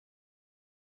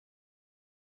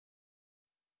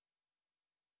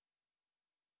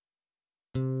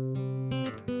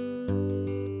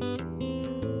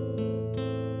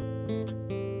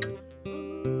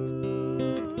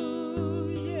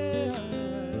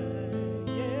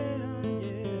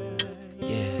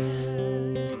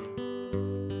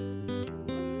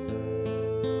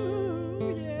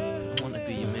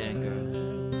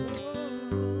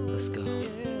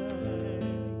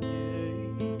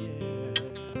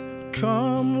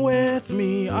Come with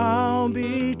me, I'll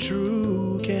be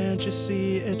true. Can't you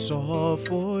see it's all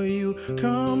for you?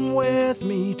 Come with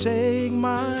me, take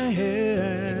my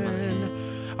hand.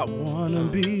 I wanna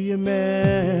be your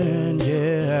man,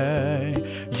 yeah,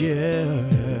 yeah.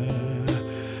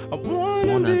 I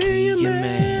wanna be your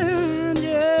man,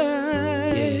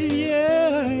 yeah,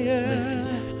 yeah, yeah.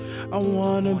 I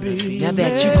wanna be your Now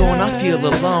that you gone, I feel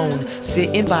alone,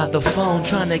 sitting by the phone,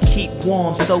 trying to keep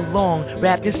warm so long,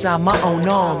 wrapped inside my own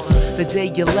arms. The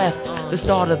day you left, the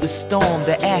start of the storm,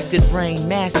 the acid rain,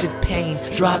 massive pain,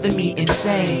 driving me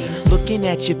insane. Looking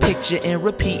at your picture and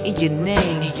repeating your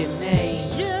name.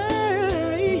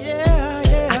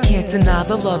 I can't deny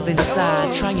the love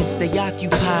inside, try and stay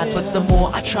occupied, but the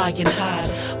more I try and hide,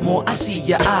 more I see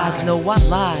your eyes, know I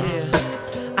lied.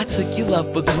 I took your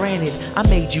love for granted, I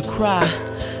made you cry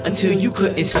until you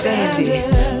couldn't stand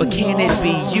it. But can it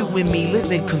be you and me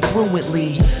living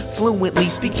congruently, fluently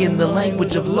speaking the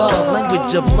language of love,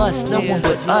 language of lust? No one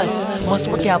but us must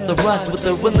work out the rust with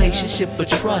a relationship of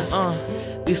trust.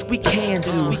 This we can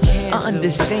do, I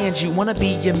understand you, wanna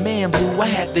be your man, boo, I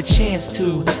had the chance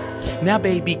to. Now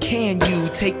baby, can you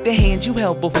take the hand you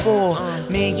held before?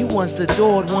 Man, you once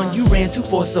adored, one you ran to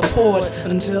for support.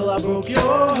 until I broke your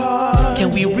heart.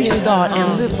 Can we restart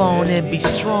and live on and be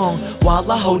strong while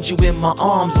I hold you in my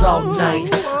arms all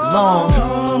night long?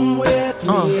 Come with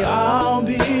me, I'll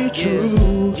be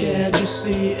true. Can't you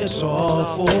see it's all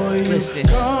for you? Listen.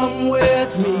 Come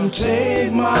with me,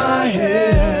 take my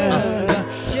hand.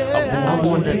 I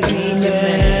wanna be your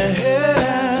man.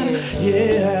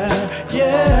 Yeah,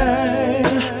 yeah.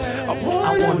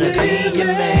 I wanna be your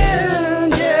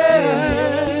man.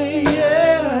 Yeah,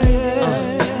 yeah,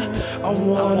 yeah. I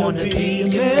wanna be your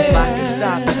man. If I could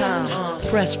stop time,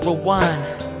 press rewind.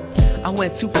 I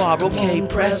went too far, okay,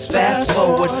 press fast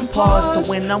forward. Pause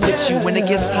to when I'm with you, when it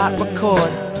gets hot,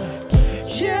 record.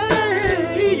 Yeah,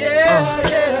 yeah,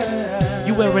 yeah.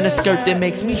 You wearing a skirt that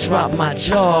makes me drop my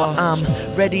jaw. I'm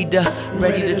ready to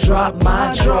drop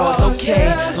my drawers. Okay,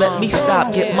 let me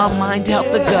stop, get my mind out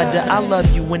the gutter. I love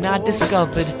you when I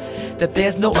discovered that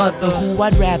there's no other who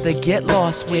I'd rather get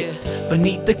lost with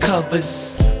beneath the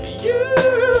covers.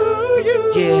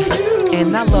 Yeah,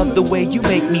 and I love the way you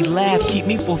make me laugh, keep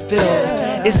me fulfilled.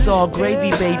 It's all gravy,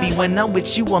 baby, when I'm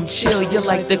with you I'm chill. You're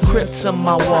like the Crip to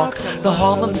my walk, the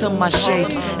Harlem to my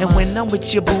shake. And when I'm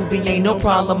with you, booby, ain't no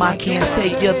problem I can't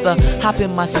take. You're the hop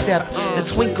in my step, the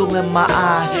twinkle in my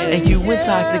eye, and you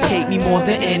intoxicate me more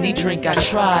than any drink I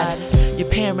tried. Your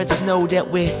parents know that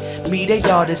with me they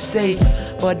are the safe,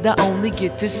 but I only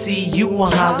get to see you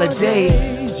on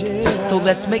holidays. So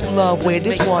let's make love where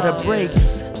this water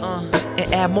breaks,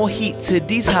 and add more heat to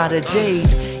these hotter days.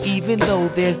 Even though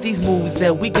there's these moves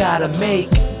that we gotta make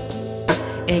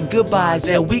and goodbyes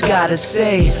that we gotta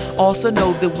say, also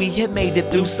know that we have made it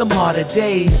through some harder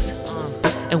days,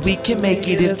 and we can make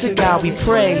it if to God we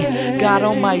pray. God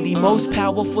Almighty, most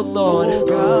powerful Lord,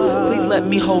 please let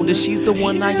me hold her, she's the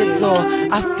one I adore.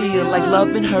 I feel like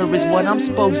loving her is what I'm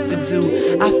supposed to do.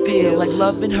 I feel like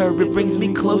loving her, it brings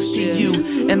me close to you.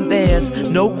 And there's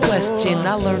no question,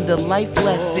 I learned a life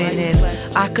lesson, and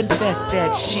I confess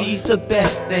that she's the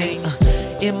best thing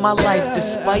in my life,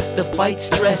 despite the fight,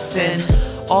 stress, and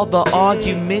all the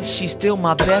arguments, she's still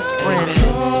my best friend.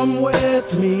 Come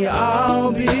with me,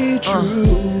 I'll be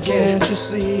true. Can't you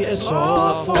see it's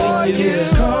all for you?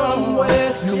 Come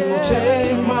with me,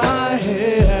 take my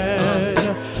hand.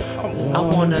 I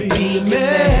wanna be your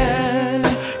man.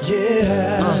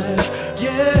 Yeah,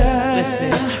 yeah.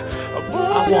 Listen,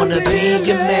 I wanna be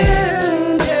your man.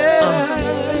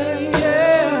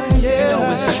 You know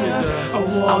it's true,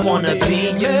 girl. I wanna be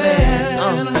your man.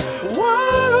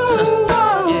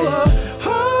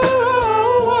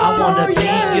 I wanna be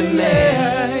your man.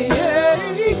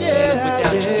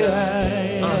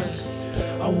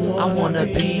 I wanna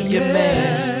be your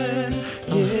man.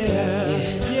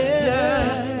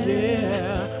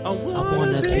 I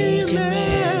wanna be